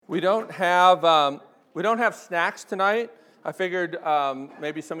We don't have snacks tonight. I figured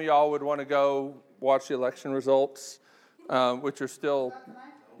maybe some of y'all would want to go watch the election results, which are still,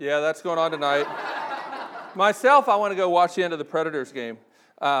 that's going on tonight. Myself, I want to go watch the end of the Predators game.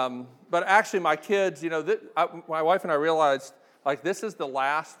 But actually, my kids, my wife and I realized, this is the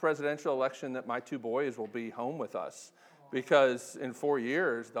last presidential election that my two boys will be home with us, because in 4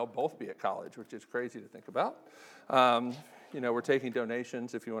 years, they'll both be at college, which is crazy to think about. We're taking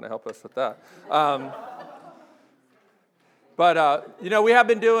donations if you want to help us with that.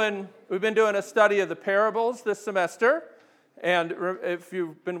 We've been doing a study of the parables this semester. And if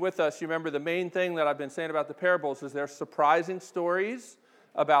you've been with us, you remember the main thing that I've been saying about the parables is they're surprising stories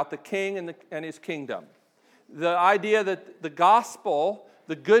about the king and his kingdom. The idea that the gospel,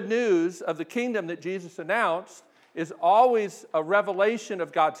 the good news of the kingdom that Jesus announced, is always a revelation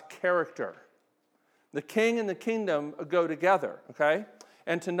of God's character. The king and the kingdom go together, okay?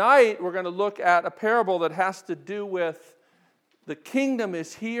 And tonight we're going to look at a parable that has to do with the kingdom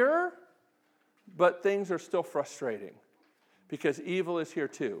is here, but things are still frustrating because evil is here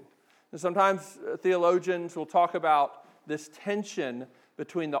too. And sometimes theologians will talk about this tension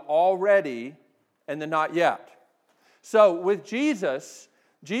between the already and the not yet. So with Jesus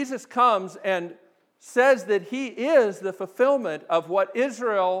comes and says that he is the fulfillment of what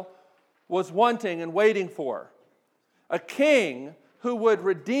Israel was wanting and waiting for. A king who would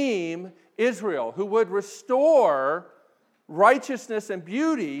redeem Israel, who would restore righteousness and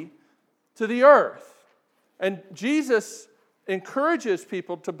beauty to the earth. And Jesus encourages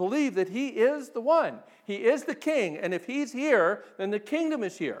people to believe that he is the one. He is the king, and if he's here, then the kingdom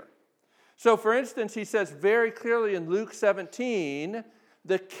is here. So, for instance, he says very clearly in Luke 17,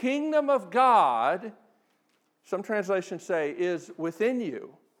 the kingdom of God, some translations say, is within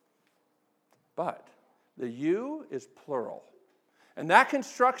you. But the you is plural. And that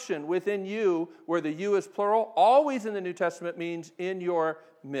construction within you, where the you is plural, always in the New Testament means in your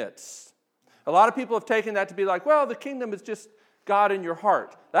midst. A lot of people have taken that to be like, well, the kingdom is just God in your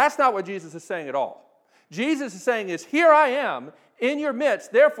heart. That's not what Jesus is saying at all. Jesus is saying is, here I am in your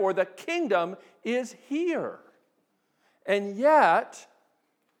midst, therefore the kingdom is here. And yet,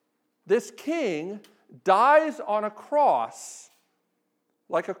 this king dies on a cross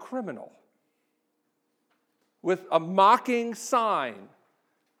like a criminal, with a mocking sign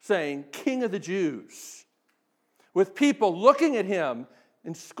saying, King of the Jews, with people looking at him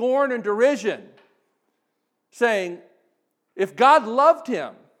in scorn and derision, saying, if God loved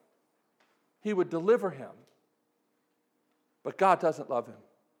him, he would deliver him. But God doesn't love him.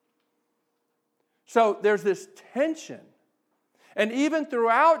 So there's this tension. And even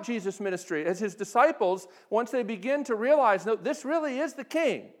throughout Jesus' ministry, as his disciples, once they begin to realize, no, this really is the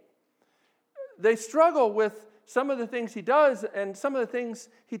king, they struggle with some of the things he does and some of the things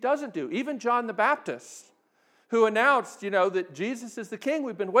he doesn't do. Even John the Baptist, who announced, that Jesus is the king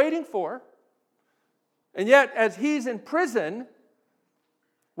we've been waiting for. And yet, as he's in prison,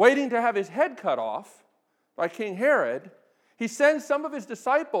 waiting to have his head cut off by King Herod, he sends some of his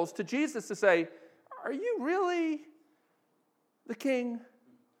disciples to Jesus to say, are you really the king?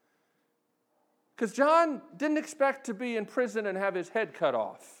 Because John didn't expect to be in prison and have his head cut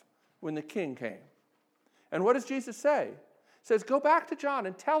off when the king came. And what does Jesus say? He says, go back to John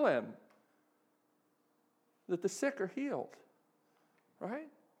and tell him that the sick are healed. Right?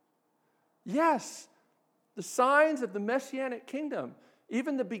 Yes, the signs of the Messianic kingdom,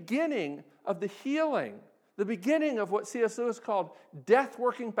 even the beginning of the healing, the beginning of what C.S. Lewis called death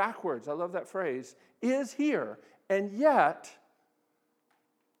working backwards, I love that phrase, is here. And yet,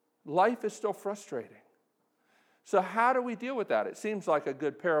 life is still frustrating. So how do we deal with that? It seems like a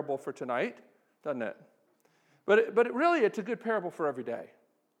good parable for tonight, doesn't it? But it's a good parable for every day.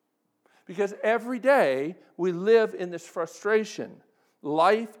 Because every day we live in this frustration.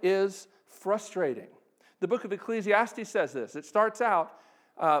 Life is frustrating. The book of Ecclesiastes says this. It starts out,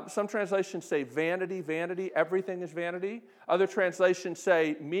 some translations say vanity, vanity, everything is vanity. Other translations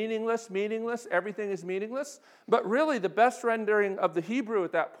say meaningless, meaningless, everything is meaningless. But really the best rendering of the Hebrew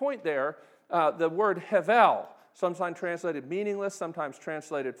at that point there, the word hevel, sometimes translated meaningless, sometimes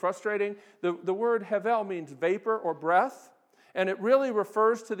translated frustrating. The word hevel means vapor or breath, and it really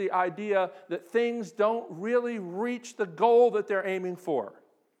refers to the idea that things don't really reach the goal that they're aiming for,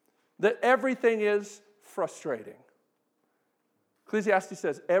 that everything is frustrating. Ecclesiastes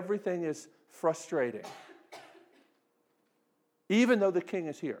says everything is frustrating, even though the king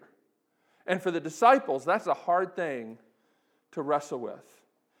is here. And for the disciples, that's a hard thing to wrestle with.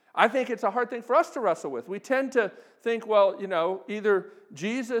 I think it's a hard thing for us to wrestle with. We tend to think, well, either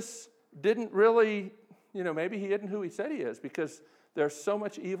Jesus didn't really, maybe he isn't who he said he is, because There's so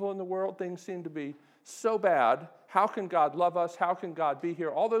much evil in the world. Things seem to be so bad. How can God love us? How can God be here?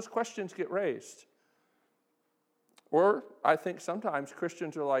 All those questions get raised. Or I think sometimes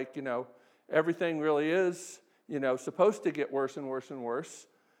Christians are like, everything really is, supposed to get worse and worse and worse.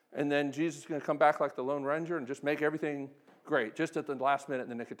 And then Jesus is going to come back like the Lone Ranger and just make everything great, just at the last minute in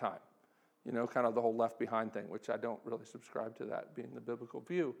the nick of time. Kind of the whole Left Behind thing, which I don't really subscribe to that being the biblical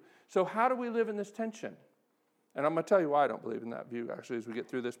view. So how do we live in this tension? And I'm going to tell you why I don't believe in that view, actually, as we get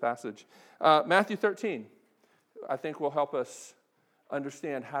through this passage. Matthew 13, I think, will help us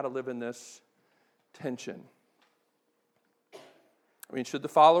understand how to live in this tension. Should the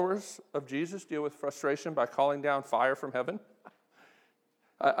followers of Jesus deal with frustration by calling down fire from heaven?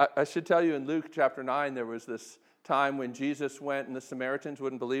 I should tell you, in Luke chapter 9, there was this time when Jesus went and the Samaritans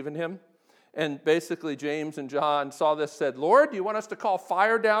wouldn't believe in him. And basically, James and John saw this, said, Lord, do you want us to call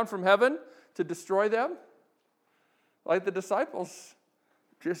fire down from heaven to destroy them? Like the disciples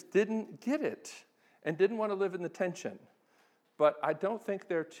just didn't get it and didn't want to live in the tension. But I don't think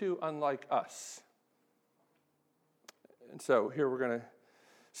they're too unlike us. And so here we're going to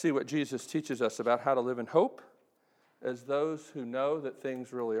see what Jesus teaches us about how to live in hope as those who know that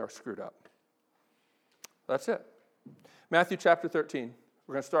things really are screwed up. That's it. Matthew chapter 13.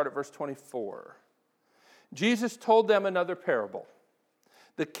 We're going to start at verse 24. Jesus told them another parable.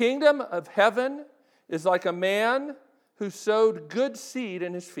 The kingdom of heaven is like a man who sowed good seed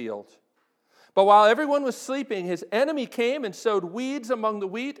in his field. But while everyone was sleeping, his enemy came and sowed weeds among the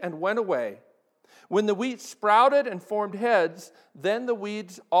wheat and went away. When the wheat sprouted and formed heads, then the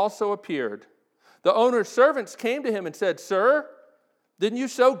weeds also appeared. The owner's servants came to him and said, Sir, didn't you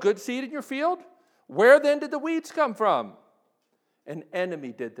sow good seed in your field? Where then did the weeds come from? An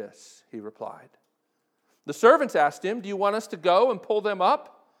enemy did this, he replied. The servants asked him, Do you want us to go and pull them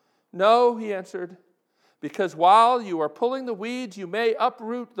up? No, he answered, because while you are pulling the weeds, you may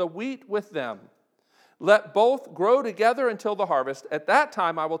uproot the wheat with them. Let both grow together until the harvest. At that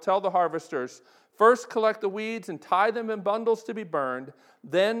time I will tell the harvesters, First collect the weeds and tie them in bundles to be burned,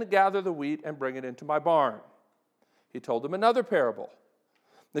 then gather the wheat and bring it into my barn. He told them another parable.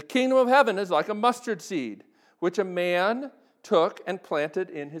 The kingdom of heaven is like a mustard seed, which a man took and planted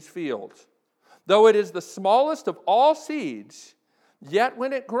in his field. Though it is the smallest of all seeds, yet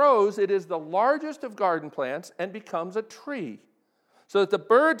when it grows, it is the largest of garden plants and becomes a tree, so that the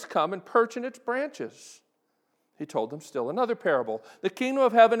birds come and perch in its branches. He told them still another parable. The kingdom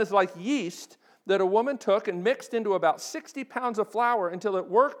of heaven is like yeast that a woman took and mixed into about 60 pounds of flour until it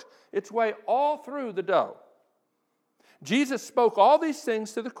worked its way all through the dough. Jesus spoke all these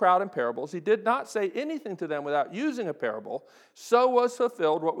things to the crowd in parables. He did not say anything to them without using a parable. So was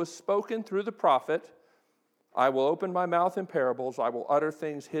fulfilled what was spoken through the prophet, I will open my mouth in parables. I will utter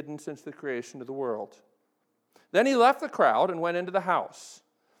things hidden since the creation of the world. Then he left the crowd and went into the house.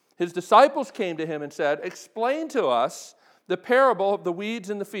 His disciples came to him and said, Explain to us the parable of the weeds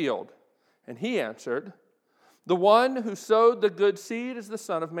in the field. And he answered, The one who sowed the good seed is the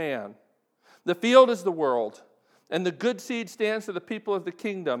Son of Man. The field is the world, and the good seed stands for the people of the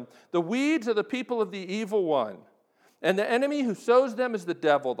kingdom. The weeds are the people of the evil one, and the enemy who sows them is the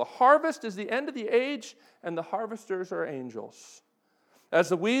devil. The harvest is the end of the age, and the harvesters are angels. As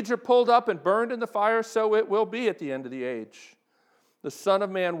the weeds are pulled up and burned in the fire, so it will be at the end of the age. The Son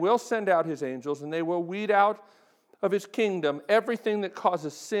of Man will send out his angels, and they will weed out of his kingdom everything that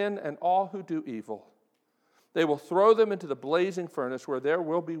causes sin and all who do evil. They will throw them into the blazing furnace where there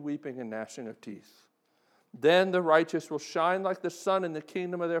will be weeping and gnashing of teeth. Then the righteous will shine like the sun in the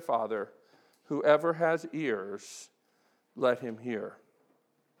kingdom of their Father. Whoever has ears, let him hear.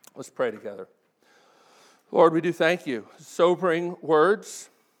 Let's pray together. Lord, we do thank you. Sobering words,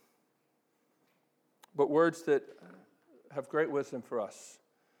 but words that have great wisdom for us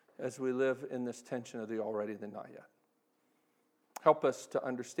as we live in this tension of the already, the not yet. Help us to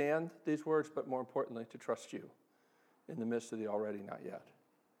understand these words, but more importantly, to trust you in the midst of the already, not yet.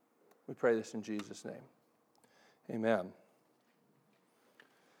 We pray this in Jesus' name. Amen.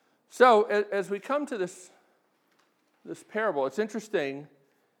 So, as we come to this parable, it's interesting.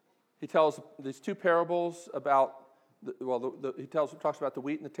 He tells these two parables about, talks about the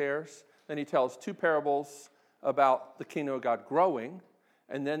wheat and the tares. Then he tells two parables about the kingdom of God growing.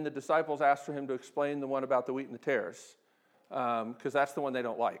 And then the disciples asked for him to explain the one about the wheat and the tares, because that's the one they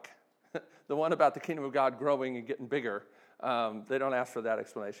don't like. The one about the kingdom of God growing and getting bigger, they don't ask for that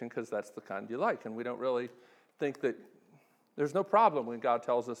explanation because that's the kind you like. And we don't really think that there's no problem when God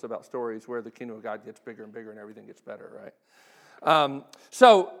tells us about stories where the kingdom of God gets bigger and bigger and everything gets better, right?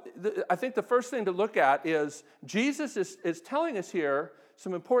 I think the first thing to look at is Jesus is telling us here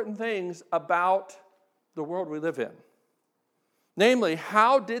some important things about the world we live in. Namely,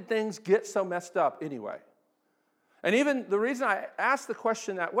 how did things get so messed up anyway? And even the reason I ask the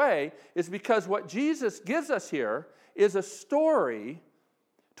question that way is because what Jesus gives us here is a story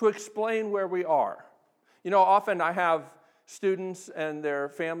to explain where we are. You know, often I have students and their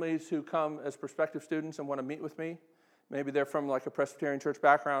families who come as prospective students and want to meet with me. Maybe they're from like a Presbyterian church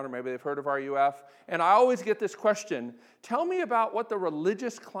background, or maybe they've heard of RUF. And I always get this question, tell me about what the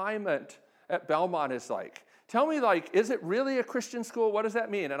religious climate at Belmont is like. Tell me, like, is it really a Christian school? What does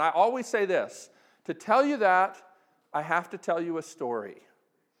that mean? And I always say this, to tell you that, I have to tell you a story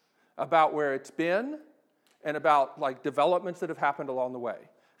about where it's been and about, like, developments that have happened along the way.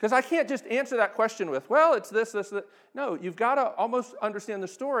 Because I can't just answer that question with, well, it's this, that. No, you've got to almost understand the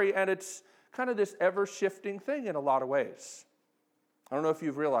story, and it's kind of this ever-shifting thing in a lot of ways. I don't know if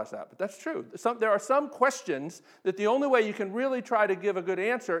you've realized that, but that's true. There are some questions that the only way you can really try to give a good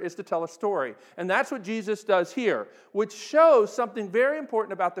answer is to tell a story. And that's what Jesus does here, which shows something very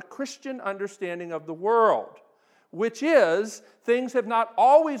important about the Christian understanding of the world, which is things have not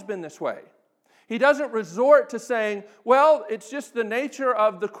always been this way. He doesn't resort to saying, well, it's just the nature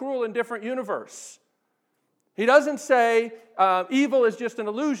of the cruel and different universe. He doesn't say evil is just an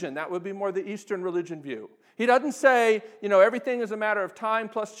illusion. That would be more the Eastern religion view. He doesn't say, everything is a matter of time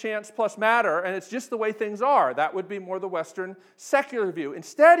plus chance plus matter, and it's just the way things are. That would be more the Western secular view.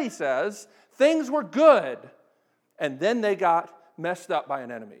 Instead, he says, things were good, and then they got messed up by an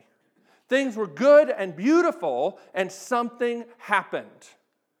enemy. Things were good and beautiful, and something happened.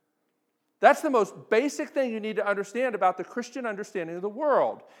 That's the most basic thing you need to understand about the Christian understanding of the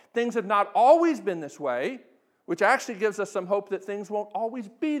world. Things have not always been this way, which actually gives us some hope that things won't always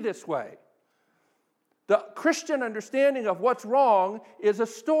be this way. The Christian understanding of what's wrong is a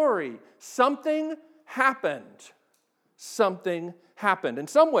story. Something happened. Something happened. In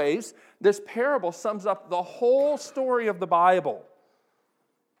some ways, this parable sums up the whole story of the Bible.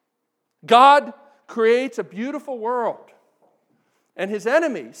 God creates a beautiful world, and his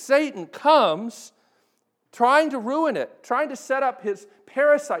enemy, Satan, comes trying to ruin it, trying to set up his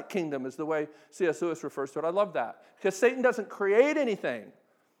parasite kingdom, is the way C.S. Lewis refers to it. I love that, because Satan doesn't create anything.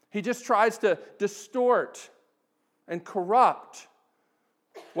 He just tries to distort and corrupt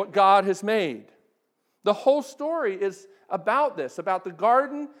what God has made. The whole story is about this, about the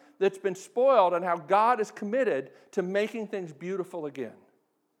garden that's been spoiled and how God is committed to making things beautiful again.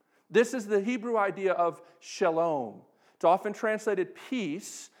 This is the Hebrew idea of shalom. It's often translated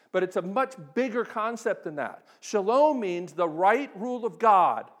peace, but it's a much bigger concept than that. Shalom means the right rule of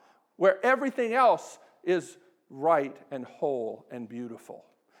God, where everything else is right and whole and beautiful.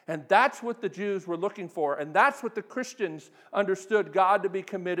 And that's what the Jews were looking for, and that's what the Christians understood God to be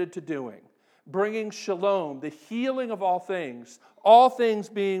committed to doing. Bringing shalom, the healing of all things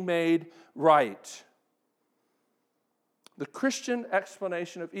being made right. The Christian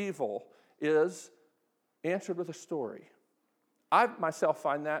explanation of evil is answered with a story. I myself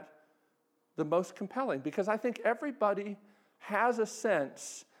find that the most compelling, because I think everybody has a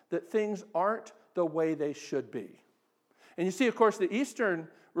sense that things aren't the way they should be. And you see, of course, the Eastern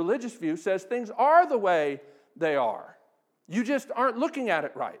religious view says things are the way they are. You just aren't looking at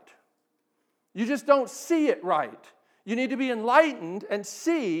it right. You just don't see it right. You need to be enlightened and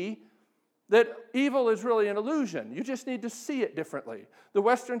see that evil is really an illusion. You just need to see it differently. The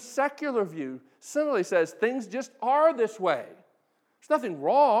Western secular view similarly says things just are this way. There's nothing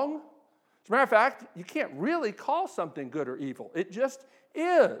wrong. As a matter of fact, you can't really call something good or evil. It just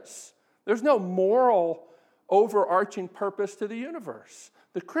is. There's no moral overarching purpose to the universe.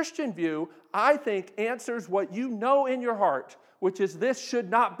 The Christian view, I think, answers what you know in your heart, which is this should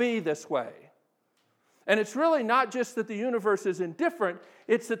not be this way. And it's really not just that the universe is indifferent,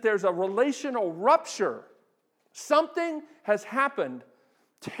 it's that there's a relational rupture. Something has happened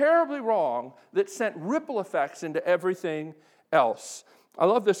terribly wrong that sent ripple effects into everything else. I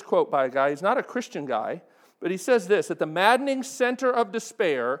love this quote by a guy. He's not a Christian guy, but he says this: at the maddening center of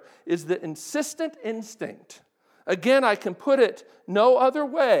despair is the insistent instinct, again, I can put it no other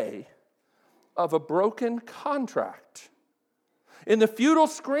way, of a broken contract. In the futile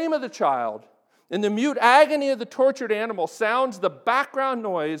scream of the child, in the mute agony of the tortured animal, sounds the background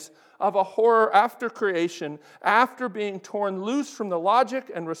noise of a horror after creation, after being torn loose from the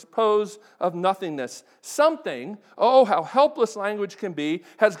logic and repose of nothingness. Something, oh, how helpless language can be,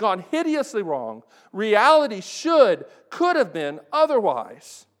 has gone hideously wrong. Reality could have been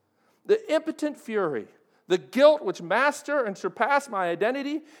otherwise. The impotent fury, the guilt which master and surpass my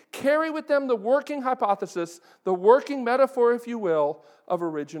identity, carry with them the working hypothesis, the working metaphor, if you will, of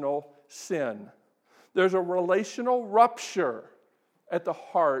original sin. There's a relational rupture at the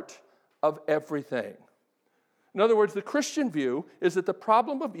heart of everything. In other words, the Christian view is that the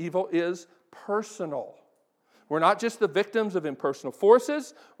problem of evil is personal. We're not just the victims of impersonal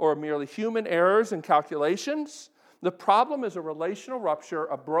forces or merely human errors and calculations. The problem is a relational rupture,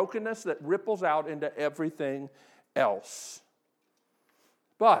 a brokenness that ripples out into everything else.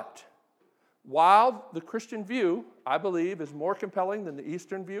 But while the Christian view, I believe, is more compelling than the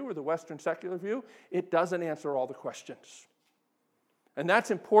Eastern view or the Western secular view, it doesn't answer all the questions. And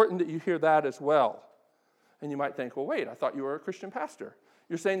that's important that you hear that as well. And you might think, well, wait, I thought you were a Christian pastor.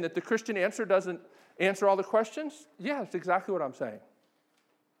 You're saying that the Christian answer doesn't answer all the questions? Yeah, that's exactly what I'm saying.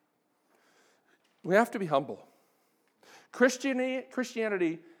 We have to be humble.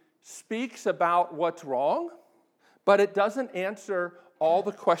 Christianity speaks about what's wrong, but it doesn't answer all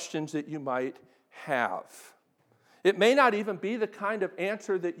the questions that you might have. It may not even be the kind of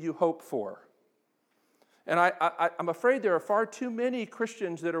answer that you hope for. And I'm afraid there are far too many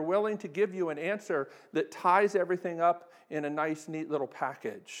Christians that are willing to give you an answer that ties everything up in a nice, neat little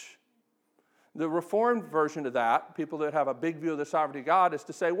package. The Reformed version of that, people that have a big view of the sovereignty of God, is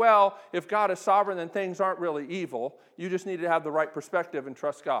to say, well, if God is sovereign, then things aren't really evil. You just need to have the right perspective and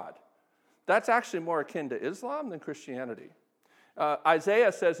trust God. That's actually more akin to Islam than Christianity.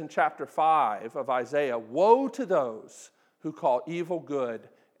 Isaiah says in chapter 5 of Isaiah, woe to those who call evil good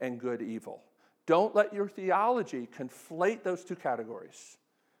and good evil. Don't let your theology conflate those two categories,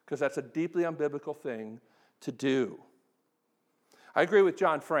 because that's a deeply unbiblical thing to do. I agree with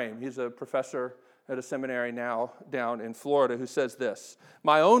John Frame. He's a professor at a seminary now down in Florida who says this: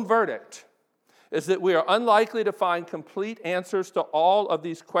 my own verdict is that we are unlikely to find complete answers to all of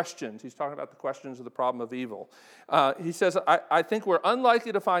these questions. He's talking about the questions of the problem of evil. He says, I think we're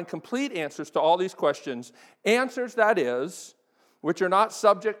unlikely to find complete answers to all these questions, answers, that is, which are not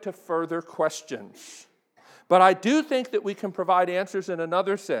subject to further questions. But I do think that we can provide answers in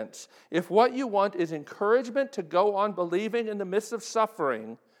another sense. If what you want is encouragement to go on believing in the midst of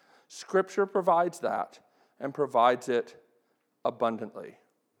suffering, Scripture provides that and provides it abundantly.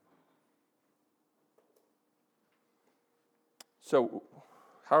 So,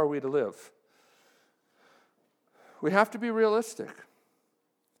 how are we to live? We have to be realistic.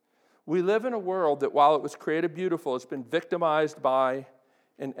 We live in a world that, while it was created beautiful, has been victimized by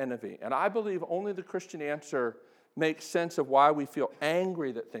an enemy. And I believe only the Christian answer makes sense of why we feel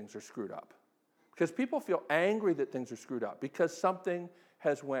angry that things are screwed up. Because people feel angry that things are screwed up because something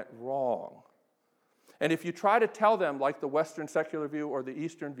has went wrong. And if you try to tell them, like the Western secular view or the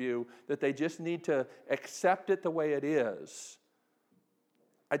Eastern view, that they just need to accept it the way it is,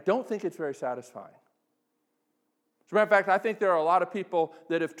 I don't think it's very satisfying. As a matter of fact, I think there are a lot of people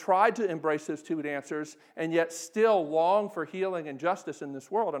that have tried to embrace those two answers and yet still long for healing and justice in this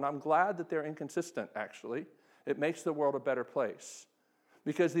world, and I'm glad that they're inconsistent, actually. It makes the world a better place.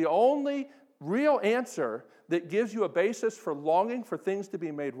 Because the only real answer that gives you a basis for longing for things to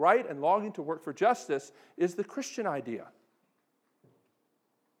be made right and longing to work for justice is the Christian idea.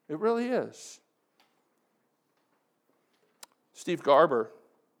 It really is. Steve Garber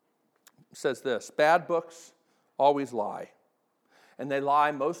says this: bad books always lie, and they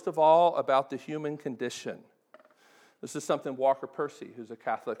lie most of all about the human condition. This is something Walker Percy, who's a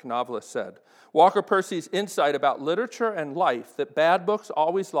Catholic novelist, said. Walker Percy's insight about literature and life, that bad books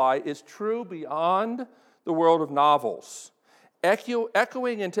always lie, is true beyond the world of novels,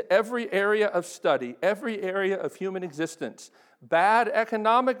 echoing into every area of study, every area of human existence. Bad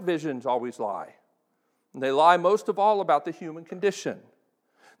economic visions always lie, and they lie most of all about the human condition.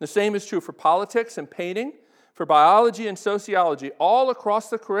 The same is true for politics and painting, for biology and sociology. All across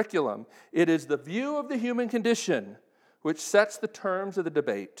the curriculum, it is the view of the human condition which sets the terms of the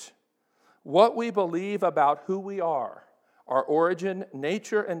debate. What we believe about who we are, our origin,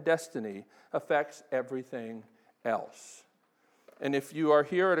 nature, and destiny, affects everything else. And if you are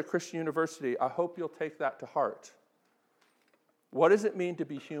here at a Christian university, I hope you'll take that to heart. What does it mean to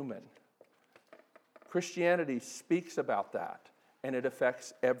be human? Christianity speaks about that, and it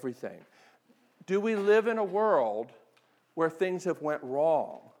affects everything. Do we live in a world where things have went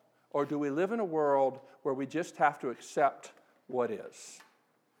wrong? Or do we live in a world where we just have to accept what is?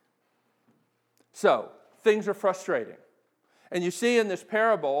 So, things are frustrating. And you see in this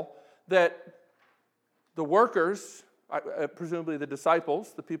parable that the workers, presumably the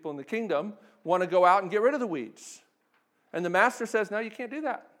disciples, the people in the kingdom, want to go out and get rid of the weeds. And the master says, no, you can't do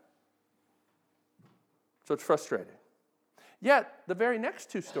that. So it's frustrating. Yet, the very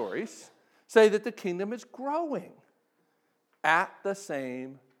next two stories say that the kingdom is growing at the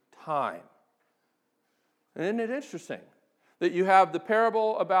same time. And isn't it interesting that you have the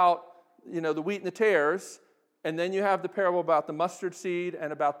parable about, the wheat and the tares, and then you have the parable about the mustard seed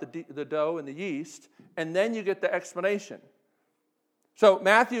and about the dough and the yeast, and then you get the explanation. So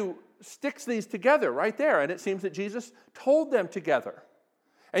Matthew sticks these together right there, and it seems that Jesus told them together.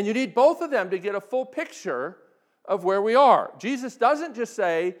 And you need both of them to get a full picture of where we are. Jesus doesn't just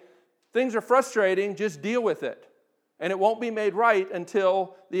say, things are frustrating, just deal with it, and it won't be made right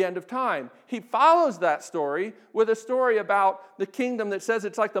until the end of time. He follows that story with a story about the kingdom that says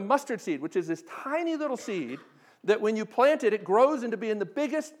it's like the mustard seed, which is this tiny little seed that when you plant it, it grows into being the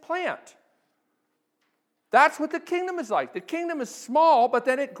biggest plant. That's what the kingdom is like. The kingdom is small, but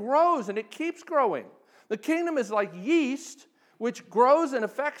then it grows and it keeps growing. The kingdom is like yeast, which grows and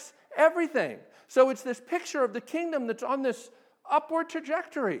affects everything. So it's this picture of the kingdom that's on this upward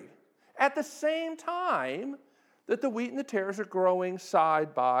trajectory at the same time that the wheat and the tares are growing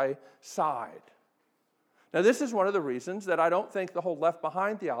side by side. Now, this is one of the reasons that I don't think the whole Left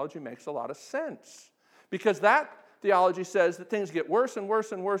Behind theology makes a lot of sense. Because that theology says that things get worse and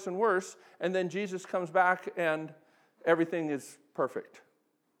worse and worse and worse, and then Jesus comes back and everything is perfect.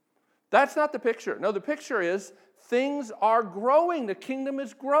 That's not the picture. No, the picture is things are growing. The kingdom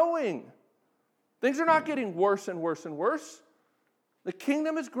is growing. Things are not getting worse and worse and worse. The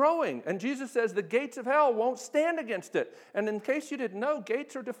kingdom is growing. And Jesus says the gates of hell won't stand against it. And in case you didn't know,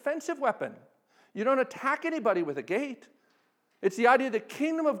 gates are a defensive weapon. You don't attack anybody with a gate. It's the idea the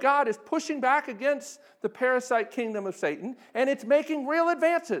kingdom of God is pushing back against the parasite kingdom of Satan, and it's making real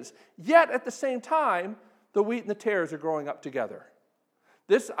advances. Yet, at the same time, the wheat and the tares are growing up together.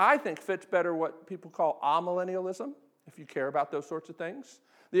 This, I think, fits better what people call amillennialism, if you care about those sorts of things.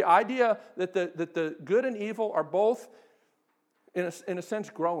 The idea that the good and evil are both, in a sense,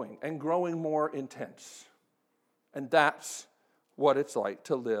 growing, and growing more intense. And that's what it's like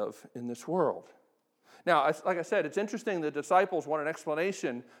to live in this world. Now, like I said, it's interesting the disciples want an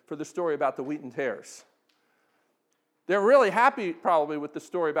explanation for the story about the wheat and tares. They're really happy probably with the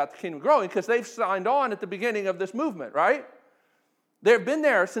story about the kingdom growing because they've signed on at the beginning of this movement, right? They've been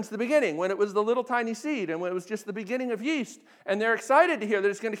there since the beginning when it was the little tiny seed and when it was just the beginning of yeast. And they're excited to hear that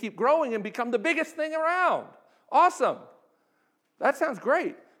it's going to keep growing and become the biggest thing around. Awesome. That sounds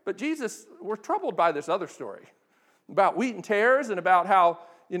great. But Jesus, we're troubled by this other story about wheat and tares and about how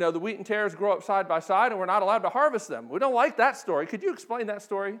the wheat and tares grow up side by side and we're not allowed to harvest them. We don't like that story. Could you explain that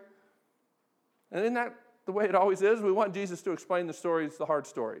story? And isn't that the way it always is? We want Jesus to explain the stories, the hard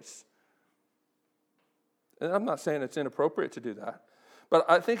stories. And I'm not saying it's inappropriate to do that. But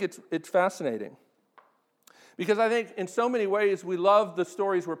I think it's fascinating. Because I think in so many ways we love the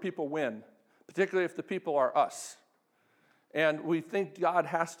stories where people win, particularly if the people are us. And we think God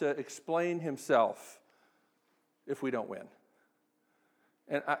has to explain himself if we don't win.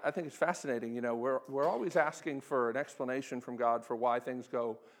 And I think it's fascinating, we're always asking for an explanation from God for why things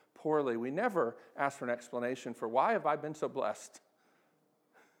go poorly. We never ask for an explanation for why have I been so blessed,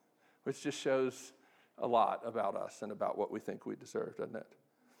 which just shows a lot about us and about what we think we deserve, doesn't it?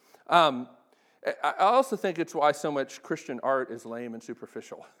 I also think it's why so much Christian art is lame and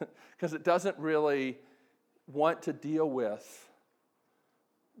superficial, because it doesn't really want to deal with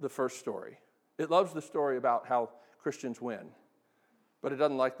the first story. It loves the story about how Christians win. But it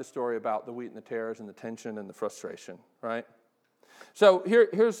doesn't like the story about the wheat and the tares and the tension and the frustration, right? So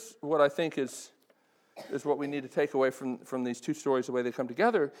here's what I think is what we need to take away from these two stories, the way they come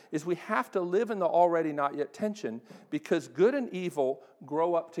together, is we have to live in the already not yet tension because good and evil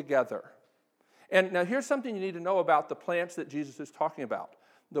grow up together. And now here's something you need to know about the plants that Jesus is talking about.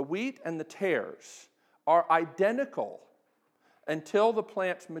 The wheat and the tares are identical until the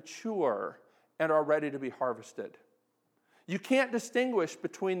plants mature and are ready to be harvested. You can't distinguish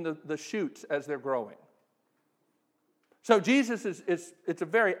between the shoots as they're growing. So Jesus it's a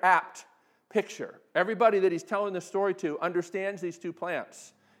very apt picture. Everybody that he's telling this story to understands these two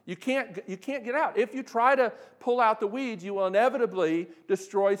plants. You can't get out. If you try to pull out the weeds, you will inevitably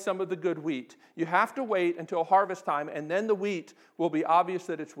destroy some of the good wheat. You have to wait until harvest time, and then the wheat will be obvious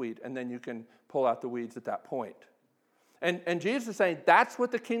that it's wheat, and then you can pull out the weeds at that point. And Jesus is saying that's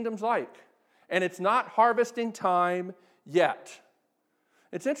what the kingdom's like. And it's not harvesting time yet.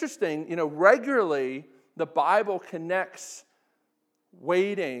 It's interesting, regularly the Bible connects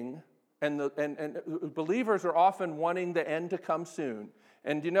waiting, and believers are often wanting the end to come soon.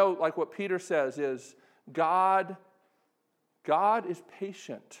 And like what Peter says is, God is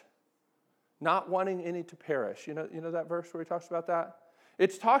patient, not wanting any to perish. You know that verse where he talks about that?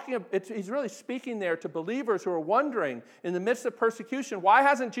 He's really speaking there to believers who are wondering in the midst of persecution, why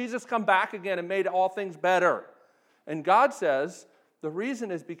hasn't Jesus come back again and made all things better? And God says the reason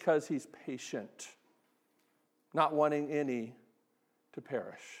is because he's patient, not wanting any to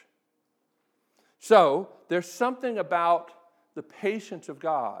perish. So there's something about the patience of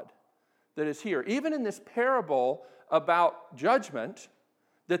God that is here. Even in this parable about judgment,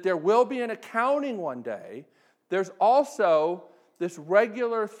 that there will be an accounting one day, there's also this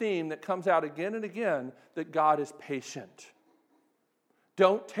regular theme that comes out again and again, that God is patient.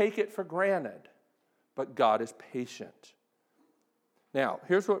 Don't take it for granted, but God is patient. Now,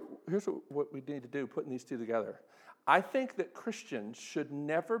 here's what we need to do, putting these two together. I think that Christians should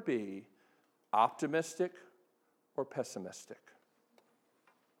never be optimistic or pessimistic.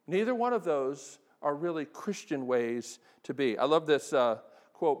 Neither one of those are really Christian ways to be. I love this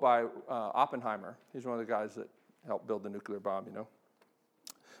quote by Oppenheimer. He's one of the guys that helped build the nuclear bomb,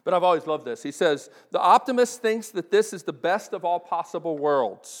 But I've always loved this. He says, "The optimist thinks that this is the best of all possible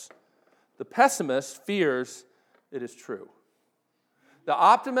worlds. The pessimist fears it is true." The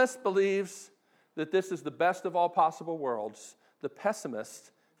optimist believes that this is the best of all possible worlds. The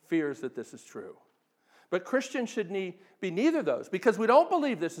pessimist fears that this is true. But Christians should be neither of those, because we don't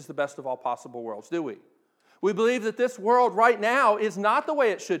believe this is the best of all possible worlds, do we? We believe that this world right now is not the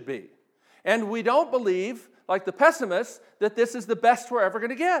way it should be. And we don't believe, like the pessimists, that this is the best we're ever going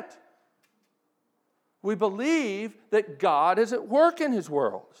to get. We believe that God is at work in his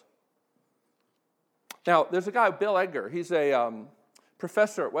world. Now, there's a guy, Bill Edgar. He's a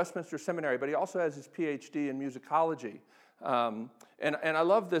professor at Westminster Seminary, but he also has his PhD in musicology. And I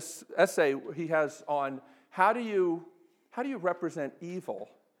love this essay he has on how do you represent evil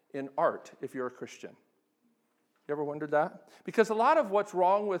in art if you're a Christian? You ever wondered that? Because a lot of what's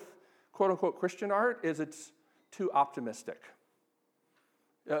wrong with quote-unquote Christian art is it's too optimistic.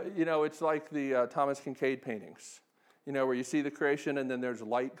 It's like the Thomas Kinkade paintings, where you see the creation and then there's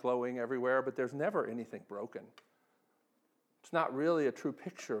light glowing everywhere, but there's never anything broken. It's not really a true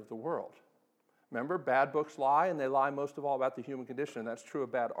picture of the world. Remember, bad books lie, and they lie most of all about the human condition. That's true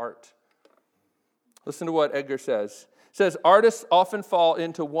of bad art. Listen to what Edgar says. He says, artists often fall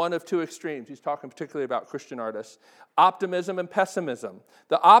into one of two extremes. He's talking particularly about Christian artists. Optimism and pessimism.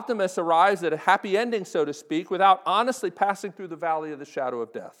 The optimist arrives at a happy ending, so to speak, without honestly passing through the valley of the shadow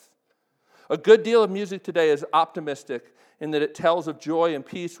of death. A good deal of music today is optimistic in that it tells of joy and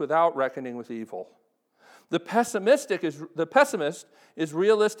peace without reckoning with evil. The pessimist is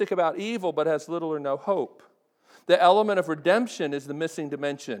realistic about evil but has little or no hope. The element of redemption is the missing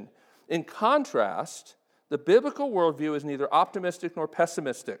dimension. In contrast, the biblical worldview is neither optimistic nor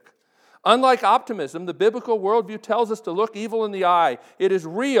pessimistic. Unlike optimism, the biblical worldview tells us to look evil in the eye. It is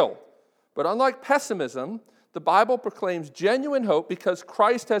real. But unlike pessimism, the Bible proclaims genuine hope because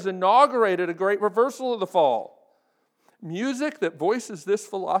Christ has inaugurated a great reversal of the fall. Music that voices this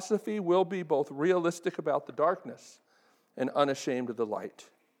philosophy will be both realistic about the darkness and unashamed of the light.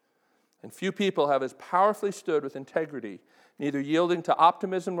 And few people have as powerfully stood with integrity, neither yielding to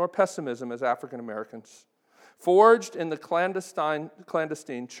optimism nor pessimism as African Americans. Forged in the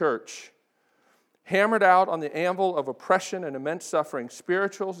clandestine church, hammered out on the anvil of oppression and immense suffering,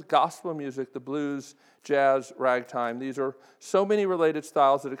 spirituals, gospel music, the blues, jazz, ragtime. These are so many related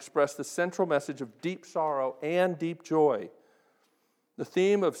styles that express the central message of deep sorrow and deep joy. The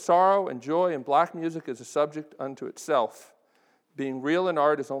theme of sorrow and joy in black music is a subject unto itself. Being real in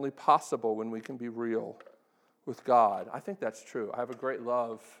art is only possible when we can be real with God. I think that's true. I have a great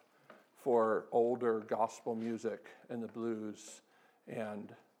love for older gospel music and the blues,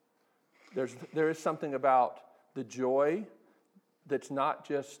 and there is something about the joy that's not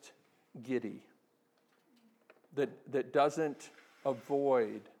just giddy, that doesn't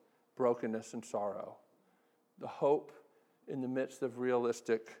avoid brokenness and sorrow. The hope in the midst of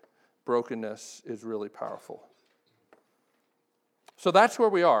realistic brokenness is really powerful. So that's where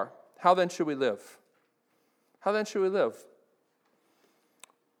we are. How then should we live? How then should we live?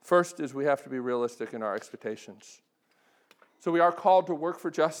 First is we have to be realistic in our expectations. So we are called to work for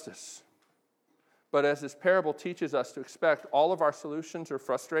justice. But as this parable teaches us to expect, all of our solutions are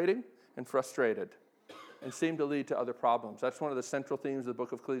frustrating and frustrated and seem to lead to other problems. That's one of the central themes of the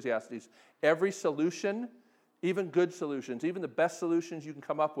book of Ecclesiastes. Every solution, even good solutions, even the best solutions you can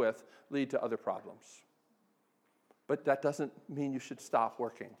come up with, lead to other problems. But that doesn't mean you should stop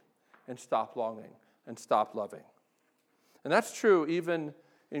working and stop longing and stop loving. And that's true even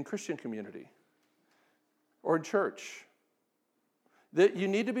in Christian community or in church. That you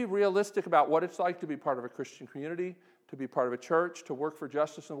need to be realistic about what it's like to be part of a Christian community, to be part of a church, to work for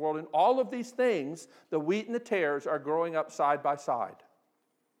justice in the world. And all of these things, the wheat and the tares, are growing up side by side.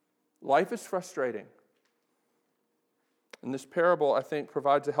 Life is frustrating. And this parable, I think,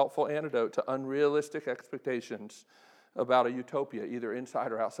 provides a helpful antidote to unrealistic expectations about a utopia, either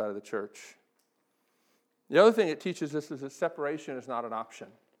inside or outside of the church. The other thing it teaches us is that separation is not an option.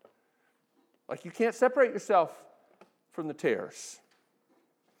 Like you can't separate yourself from the tares.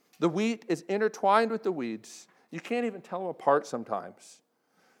 The wheat is intertwined with the weeds. You can't even tell them apart sometimes.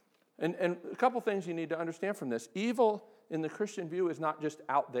 And a couple things you need to understand from this. Evil in the Christian view is not just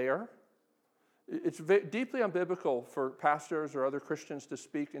out there. It's deeply unbiblical for pastors or other Christians to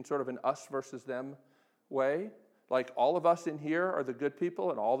speak in sort of an us versus them way. Like all of us in here are the good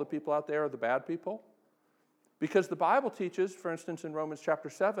people and all the people out there are the bad people. Because the Bible teaches, for instance, in Romans chapter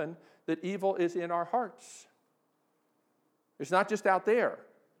 7, that evil is in our hearts. It's not just out there.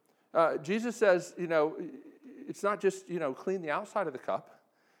 Jesus says, it's not just, clean the outside of the cup.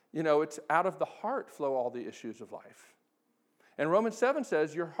 It's out of the heart flow all the issues of life. And Romans 7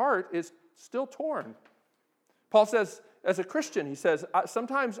 says your heart is still torn. Paul says, as a Christian, he says,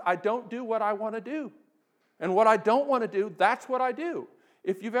 sometimes I don't do what I want to do. And what I don't want to do, that's what I do.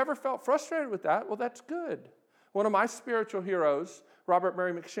 If you've ever felt frustrated with that, well, that's good. One of my spiritual heroes, Robert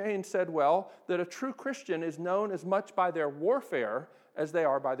Murray McCheyne, said well that a true Christian is known as much by their warfare as they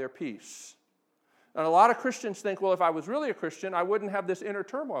are by their peace. And a lot of Christians think, well, if I was really a Christian, I wouldn't have this inner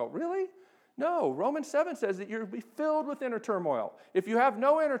turmoil. Really? No, Romans 7 says that you'll be filled with inner turmoil. If you have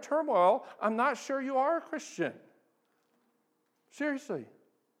no inner turmoil, I'm not sure you are a Christian. Seriously.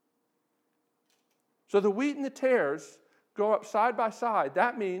 So the wheat and the tares go up side by side.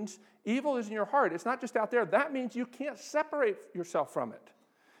 That means evil is in your heart. It's not just out there. That means you can't separate yourself from it.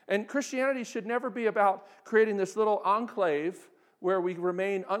 And Christianity should never be about creating this little enclave where we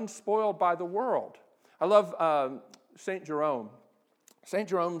remain unspoiled by the world. I love St. Jerome. St.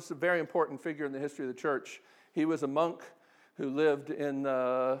 Jerome's a very important figure in the history of the church. He was a monk who lived in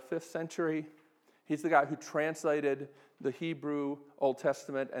the 5th century. He's the guy who translated the Hebrew Old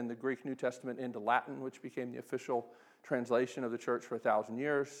Testament and the Greek New Testament into Latin, which became the official translation of the church for 1,000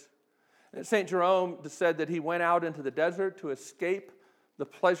 years. And St. Jerome said that he went out into the desert to escape the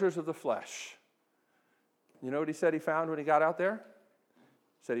pleasures of the flesh. You know what he said he found when he got out there?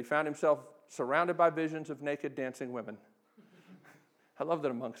 He said he found himself surrounded by visions of naked dancing women. I love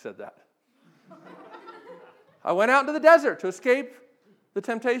that a monk said that. I went out into the desert to escape the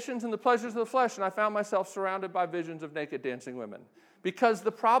temptations and the pleasures of the flesh, and I found myself surrounded by visions of naked dancing women. Because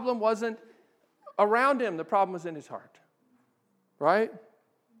the problem wasn't around him, the problem was in his heart. Right?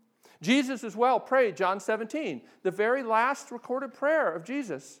 Jesus as well prayed, John 17, the very last recorded prayer of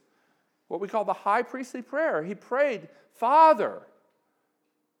Jesus, what we call the high priestly prayer. He prayed, Father,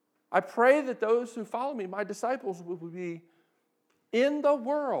 I pray that those who follow me, my disciples, will be in the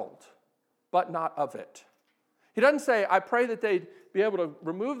world, but not of it. He doesn't say, I pray that they'd be able to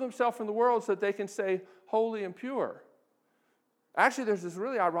remove themselves from the world so that they can stay holy and pure. Actually, there's this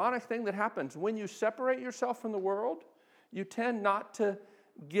really ironic thing that happens. When you separate yourself from the world, you tend not to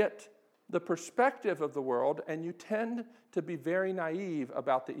get the perspective of the world, and you tend to be very naive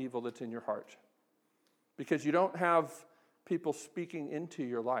about the evil that's in your heart. Because you don't have people speaking into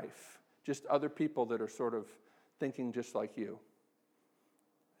your life, just other people that are sort of thinking just like you.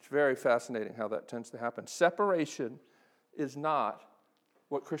 It's very fascinating how that tends to happen. Separation is not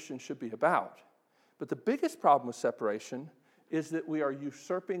what Christians should be about. But the biggest problem with separation is that we are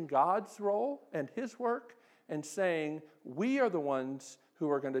usurping God's role and his work and saying we are the ones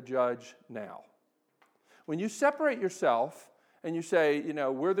who are going to judge now. When you separate yourself and you say,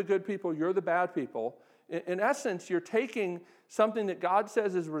 we're the good people, you're the bad people, in essence, you're taking something that God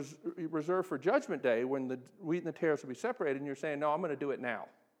says is reserved for Judgment Day when the wheat and the tares will be separated, and you're saying, no, I'm going to do it now.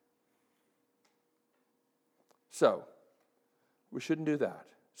 So, we shouldn't do that.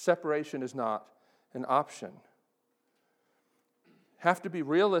 Separation is not an option. Have to be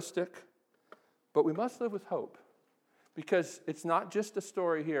realistic, but we must live with hope. Because it's not just a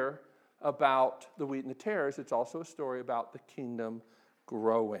story here about the wheat and the tares, it's also a story about the kingdom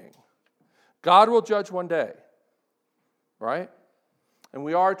growing. God will judge one day, right? And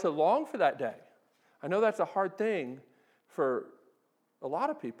we are to long for that day. I know that's a hard thing for a lot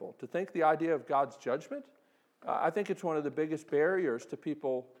of people, to think the idea of God's judgment. I think it's one of the biggest barriers to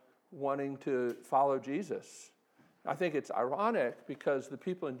people wanting to follow Jesus. I think it's ironic because the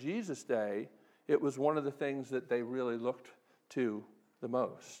people in Jesus' day, it was one of the things that they really looked to the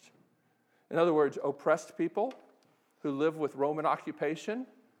most. In other words, oppressed people who live with Roman occupation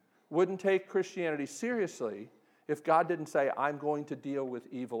wouldn't take Christianity seriously if God didn't say, I'm going to deal with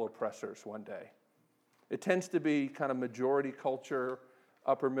evil oppressors one day. It tends to be kind of majority culture,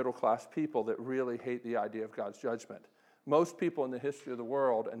 upper middle class people that really hate the idea of God's judgment. Most people in the history of the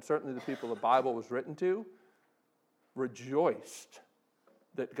world, and certainly the people the Bible was written to, rejoiced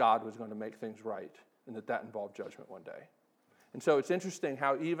that God was going to make things right and that involved judgment one day. And so it's interesting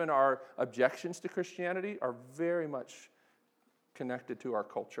how even our objections to Christianity are very much connected to our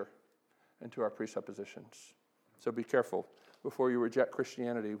culture and to our presuppositions. So be careful before you reject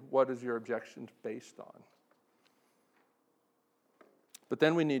Christianity. What is your objection based on? But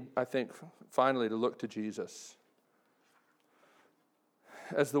then we need, I think, finally to look to Jesus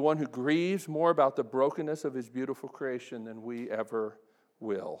as the one who grieves more about the brokenness of his beautiful creation than we ever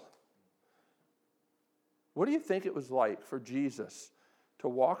will. What do you think it was like for Jesus to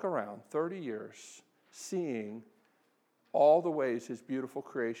walk around 30 years seeing all the ways his beautiful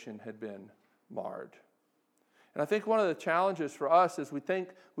creation had been marred? And I think one of the challenges for us is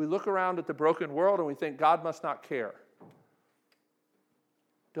we look around at the broken world and we think God must not care.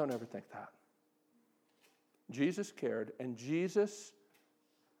 Don't ever think that. Jesus cared, and Jesus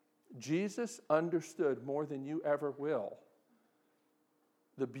understood more than you ever will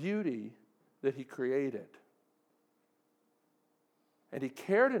the beauty that he created. And he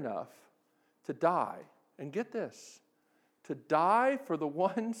cared enough to die. And get this, to die for the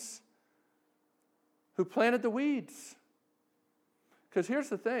ones who planted the weeds. Because here's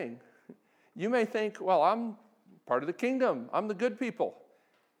the thing. You may think, well, I'm part of the kingdom. I'm the good people.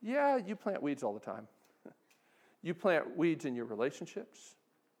 Yeah, you plant weeds all the time. You plant weeds in your relationships.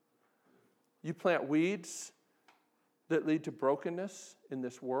 You plant weeds that lead to brokenness in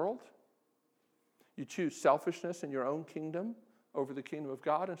this world. You choose selfishness in your own kingdom over the kingdom of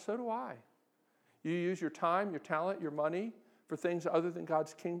God, and so do I. You use your time, your talent, your money for things other than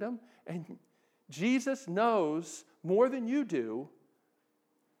God's kingdom, and Jesus knows more than you do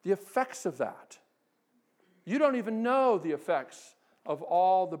the effects of that. You don't even know the effects of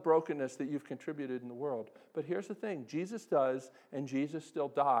all the brokenness that you've contributed in the world. But here's the thing, Jesus does, and Jesus still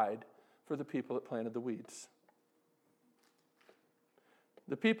died for the people that planted the weeds.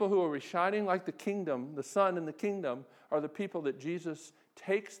 The people who are shining like the kingdom, the sun in the kingdom, are the people that Jesus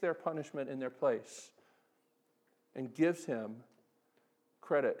takes their punishment in their place and gives him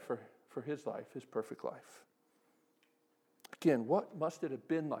credit for his life, his perfect life. Again, what must it have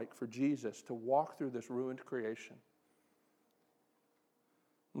been like for Jesus to walk through this ruined creation?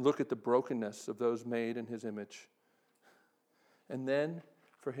 Look at the brokenness of those made in his image. And then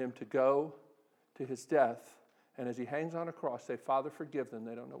for him to go to his death, and as he hangs on a cross, say, Father, forgive them.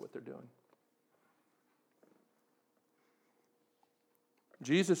 They don't know what they're doing.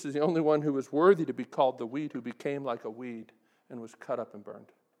 Jesus is the only one who was worthy to be called the weed, who became like a weed and was cut up and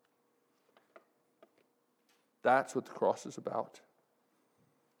burned. That's what the cross is about.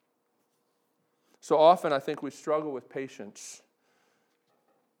 So often I think we struggle with patience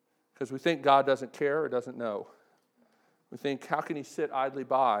because we think God doesn't care or doesn't know. We think, how can he sit idly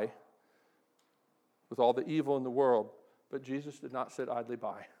by with all the evil in the world? But Jesus did not sit idly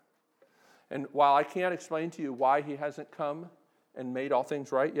by. And while I can't explain to you why he hasn't come and made all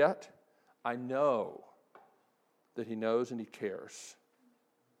things right yet, I know that he knows and he cares.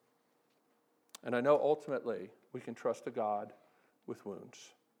 And I know ultimately we can trust a God with wounds.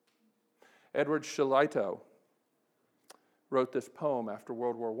 Edward Shillito wrote this poem after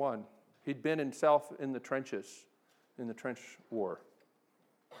World War I. He'd been himself in the trenches, in the trench war.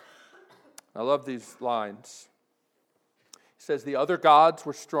 I love these lines. He says, the other gods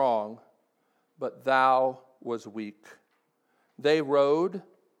were strong, but thou was weak. They rode,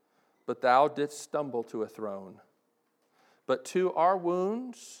 but thou didst stumble to a throne. But to our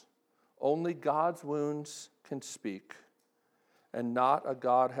wounds, only God's wounds can speak, and not a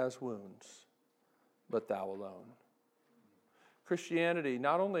God has wounds, but thou alone. Christianity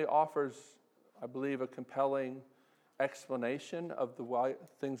not only offers, I believe, a compelling explanation of the why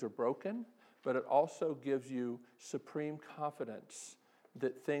things are broken, but it also gives you supreme confidence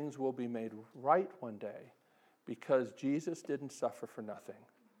that things will be made right one day because Jesus didn't suffer for nothing.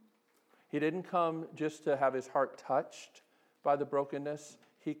 He didn't come just to have his heart touched by the brokenness.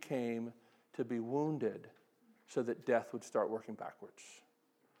 He came to be wounded so that death would start working backwards.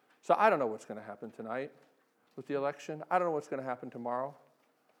 So I don't know what's going to happen tonight with the election. I don't know what's going to happen tomorrow.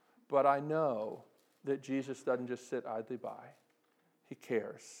 But I know that Jesus doesn't just sit idly by. He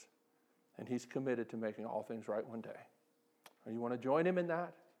cares. And he's committed to making all things right one day. And you want to join him in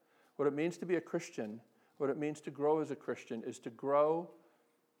that? What it means to be a Christian, what it means to grow as a Christian, is to grow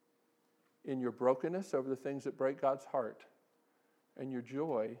in your brokenness over the things that break God's heart and your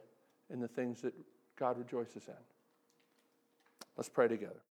joy in the things that God rejoices in. Let's pray together.